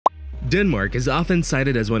Denmark is often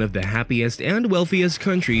cited as one of the happiest and wealthiest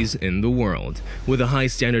countries in the world. With a high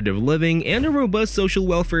standard of living and a robust social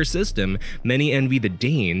welfare system, many envy the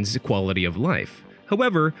Danes' quality of life.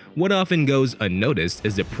 However, what often goes unnoticed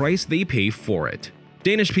is the price they pay for it.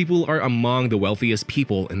 Danish people are among the wealthiest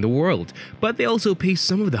people in the world, but they also pay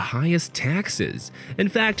some of the highest taxes. In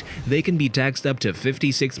fact, they can be taxed up to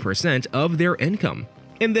 56% of their income.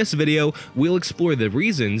 In this video, we'll explore the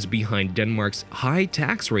reasons behind Denmark's high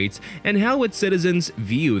tax rates and how its citizens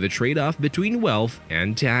view the trade-off between wealth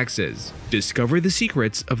and taxes. Discover the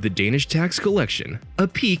secrets of the Danish tax collection. A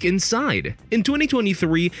peek inside. In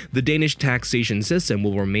 2023, the Danish taxation system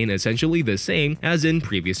will remain essentially the same as in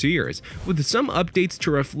previous years, with some updates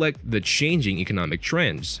to reflect the changing economic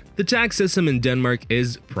trends. The tax system in Denmark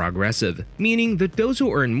is progressive, meaning that those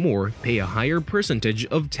who earn more pay a higher percentage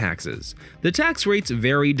of taxes. The tax rates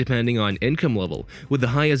vary depending on income level, with the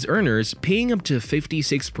highest earners paying up to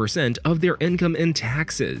 56% of their income in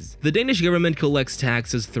taxes. The Danish government collects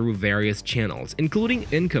taxes through various channels, including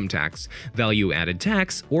income tax, value-added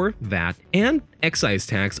tax or VAT, and excise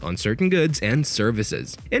tax on certain goods and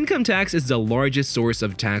services. Income tax is the largest source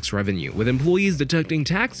of tax revenue, with employees deducting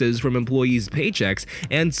taxes from employees' paychecks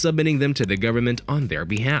and submitting them to the government on their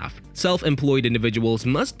behalf. Self-employed individuals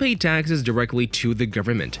must pay taxes directly to the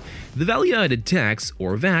government. The value-added tax,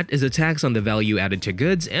 or VAT, is a tax on the value added to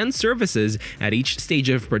goods and services at each stage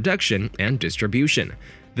of production and distribution.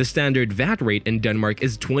 The standard VAT rate in Denmark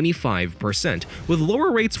is 25%, with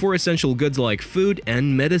lower rates for essential goods like food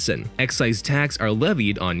and medicine. Excise tax are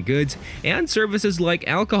levied on goods and services like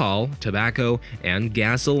alcohol, tobacco, and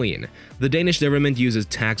gasoline. The Danish government uses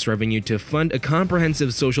tax revenue to fund a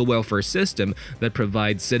comprehensive social welfare system that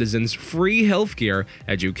provides citizens free healthcare,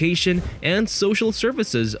 education, and social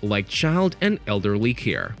services like child and elderly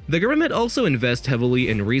care. The government also invests heavily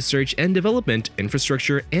in research and development,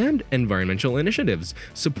 infrastructure, and environmental initiatives,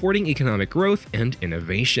 supporting economic growth and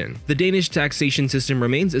innovation. The Danish taxation system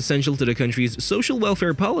remains essential to the country's social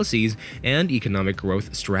welfare policies and economic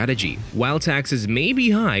growth strategy. While taxes may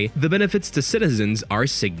be high, the benefits to citizens are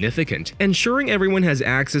significant, ensuring everyone has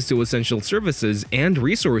access to essential services and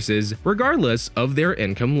resources regardless of their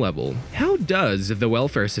income level. How does the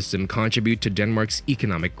welfare system contribute to Denmark's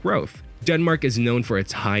economic growth? Denmark is known for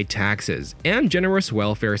its high taxes and generous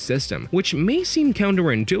welfare system, which may seem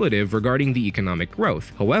counterintuitive regarding the economic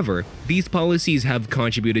growth. However, these policies have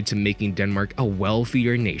contributed to making Denmark a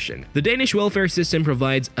wealthier nation. The Danish welfare system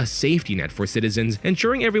provides a safety net for citizens,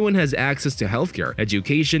 ensuring everyone has access to healthcare,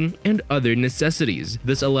 education, and other necessities.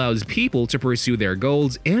 This allows people to pursue their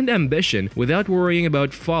goals and ambition without worrying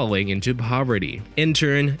about falling into poverty. In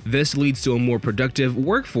turn, this leads to a more productive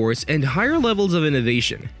workforce and higher levels of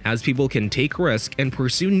innovation, as people can take risks and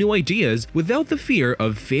pursue new ideas without the fear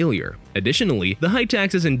of failure. Additionally, the high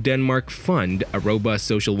taxes in Denmark fund a robust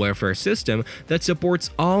social welfare system that supports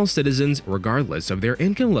all citizens regardless of their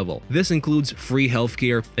income level. This includes free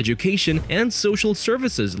healthcare, education, and social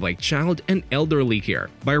services like child and elderly care.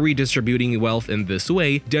 By redistributing wealth in this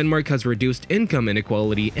way, Denmark has reduced income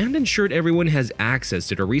inequality and ensured everyone has access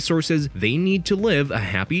to the resources they need to live a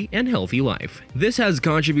happy and healthy life. This has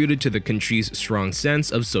contributed to the country's strong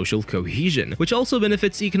sense of social cohesion, which also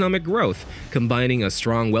benefits economic growth. Combining a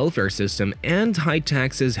strong welfare system and high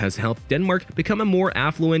taxes has helped Denmark become a more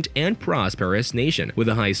affluent and prosperous nation, with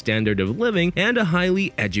a high standard of living and a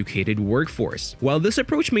highly educated workforce. While this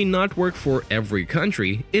approach may not work for every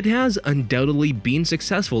country, it has undoubtedly been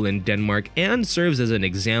successful in Denmark and serves as an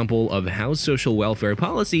example of how social welfare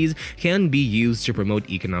policies can be used to promote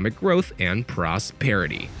economic growth and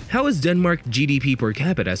prosperity. How is Denmark GDP per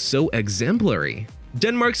capita so exemplary?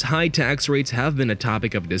 Denmark's high tax rates have been a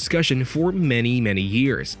topic of discussion for many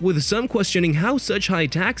years, with some questioning how such high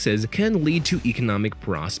taxes can lead to economic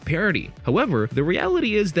prosperity. However, the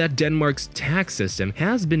reality is that Denmark's tax system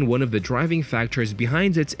has been one of the driving factors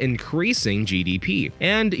behind its increasing GDP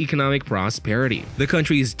and economic prosperity. The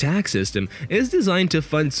country's tax system is designed to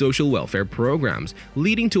fund social welfare programs,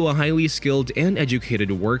 leading to a highly skilled and educated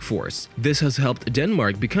workforce. This has helped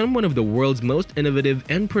Denmark become one of the world's most innovative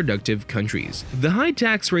and productive countries. The high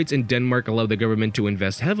tax rates in Denmark allow the government to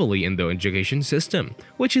invest heavily in the education system,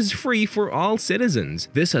 which is free for all citizens.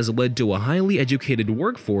 This has led to a highly educated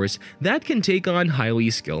workforce that can take on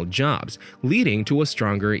highly skilled jobs, leading to a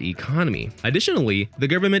stronger economy. Additionally, the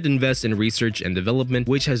government invests in research and development,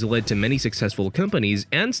 which has led to many successful companies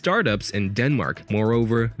and startups in Denmark.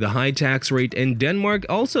 Moreover, the high tax rate in Denmark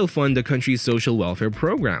also fund the country's social welfare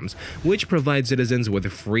programs, which provide citizens with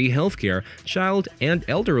free healthcare, child and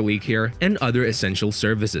elderly care, and other essential essential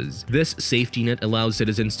services. This safety net allows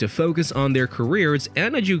citizens to focus on their careers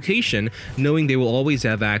and education, knowing they will always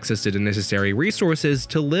have access to the necessary resources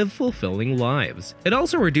to live fulfilling lives. It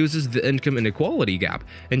also reduces the income inequality gap,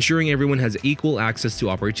 ensuring everyone has equal access to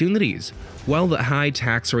opportunities. While the high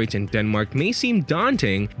tax rates in Denmark may seem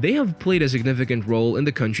daunting, they have played a significant role in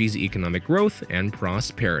the country's economic growth and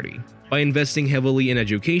prosperity. By investing heavily in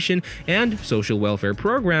education and social welfare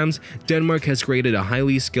programs, Denmark has created a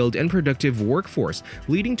highly skilled and productive workforce,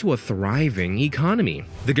 leading to a thriving economy.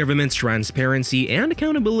 The government's transparency and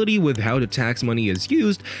accountability with how the tax money is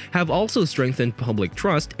used have also strengthened public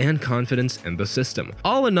trust and confidence in the system.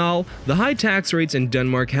 All in all, the high tax rates in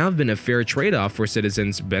Denmark have been a fair trade-off for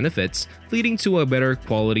citizens' benefits, leading to a better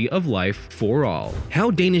quality of life for all.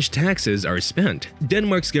 How Danish taxes are spent.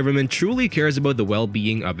 Denmark's government truly cares about the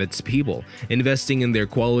well-being of its people, investing in their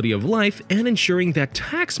quality of life and ensuring that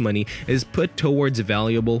tax money is put towards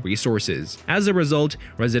valuable resources. As a result,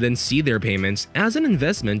 residents see their payments as an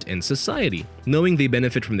investment in society, knowing they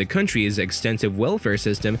benefit from the country's extensive welfare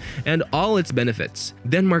system and all its benefits.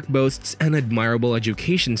 Denmark boasts an admirable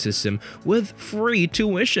education system with free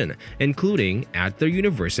tuition, including at the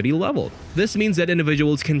university level. This means that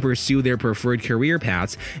individuals can pursue their preferred career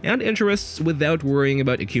paths and interests without worrying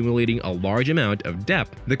about accumulating a large amount of debt.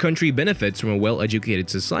 The country benefits from a well-educated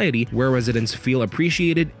society where residents feel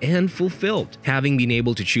appreciated and fulfilled. Having been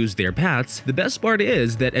able to choose their paths, the best part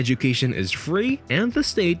is that education is free and the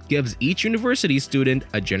state gives each university student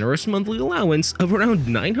a generous monthly allowance of around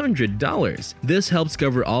 $900. This helps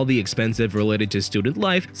cover all the expenses related to student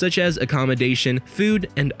life, such as accommodation, food,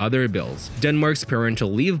 and other bills. Denmark's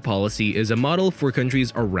parental leave policy is a model for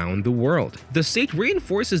countries around the world. The state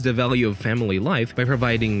reinforces the value of family life by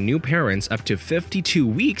providing new parents up to 52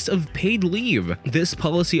 weeks of paid leave. This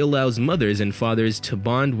policy allows mothers and fathers to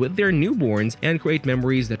bond with their newborns and create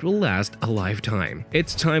memories that will last a lifetime.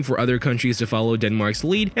 It's time for other countries to follow Denmark's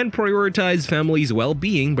lead and prioritize families'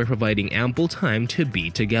 well-being by providing ample time to be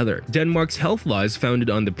together. Denmark's health law is founded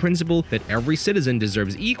on the principle that every citizen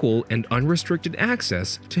deserves equal and unrestricted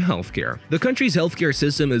access to healthcare. The country's healthcare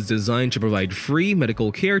system is designed to provide free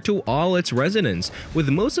medical care to all its residents, with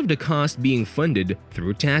most of the cost being funded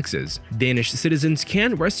through taxes. Danish citizens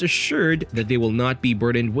can rest assured that they will not be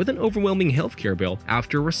burdened with an overwhelming healthcare bill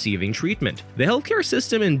after receiving treatment. The healthcare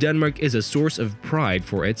system in Denmark is a source of pride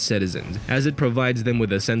for its citizens, as it provides them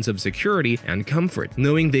with a sense of security and comfort,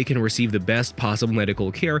 knowing they can receive the best possible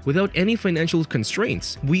medical care without any financial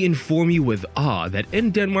constraints. We inform you with awe that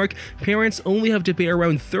in Denmark, parents only have to pay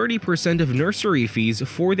around 30% of nursery fees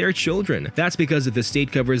for their children. That's because the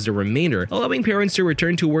state covers the remainder, allowing parents to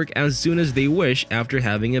return to work as soon as they wish after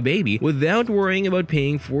having a baby without worrying about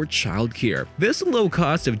paying for childcare. This low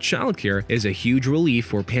cost of childcare is a huge relief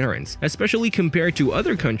for parents, especially compared to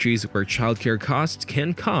other countries where childcare costs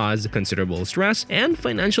can cause considerable stress and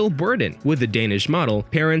financial burden. With the Danish model,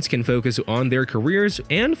 parents can focus on their careers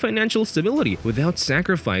and financial stability without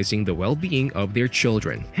sacrificing the well-being of their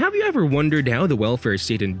children. Have you ever wondered how the welfare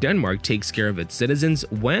state in Denmark takes care of its citizens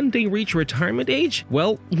when they reach retirement age?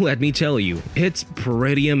 Well, let me tell you, it's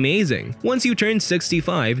pretty amazing. Once you turn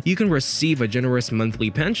 65, you can receive a generous monthly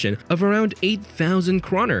pension of around 8,000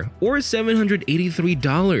 kroner or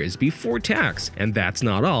 $783 before tax. And that's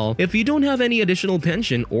not all. If you don't have any additional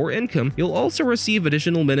pension or income, you'll also receive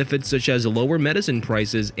additional benefits such as lower medicine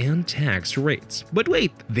prices and tax rates. But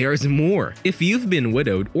wait, there's more. If you've been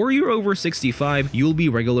widowed or you're over 65, you'll be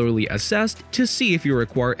regularly assessed to see if you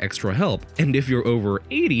require extra help. And if you're over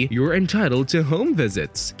 80, you're entitled to home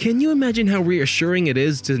visits. Can you imagine how reassuring it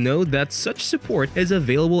is to know that such support is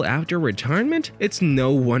available after retirement? It's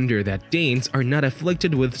no wonder that Danes are not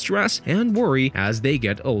afflicted with stress and worry as they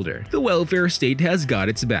get older. The welfare state has got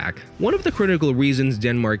its back. One of the critical reasons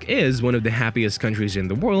Denmark is one of the happiest countries in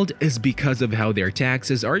the world is because of how their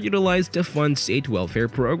taxes are utilized to fund state welfare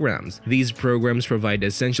programs. These programs provide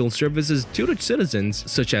essential services to the citizens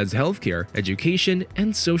such as healthcare, education,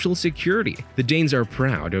 and social security. The Danes are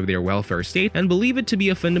proud of their welfare state and believe it to be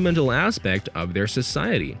a fundamental aspect of their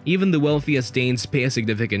society. Even the wealthiest Danes pay a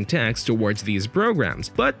significant tax towards these programs,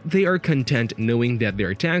 but they are content knowing that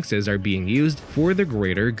their taxes are being used for the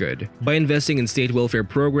greater good. By investing in state welfare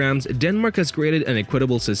programs, Denmark has created an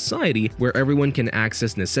equitable society where everyone can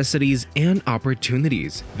access necessities and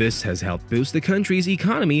opportunities. This has helped boost the country's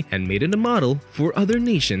economy and made it a model for other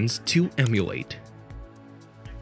nations to emulate.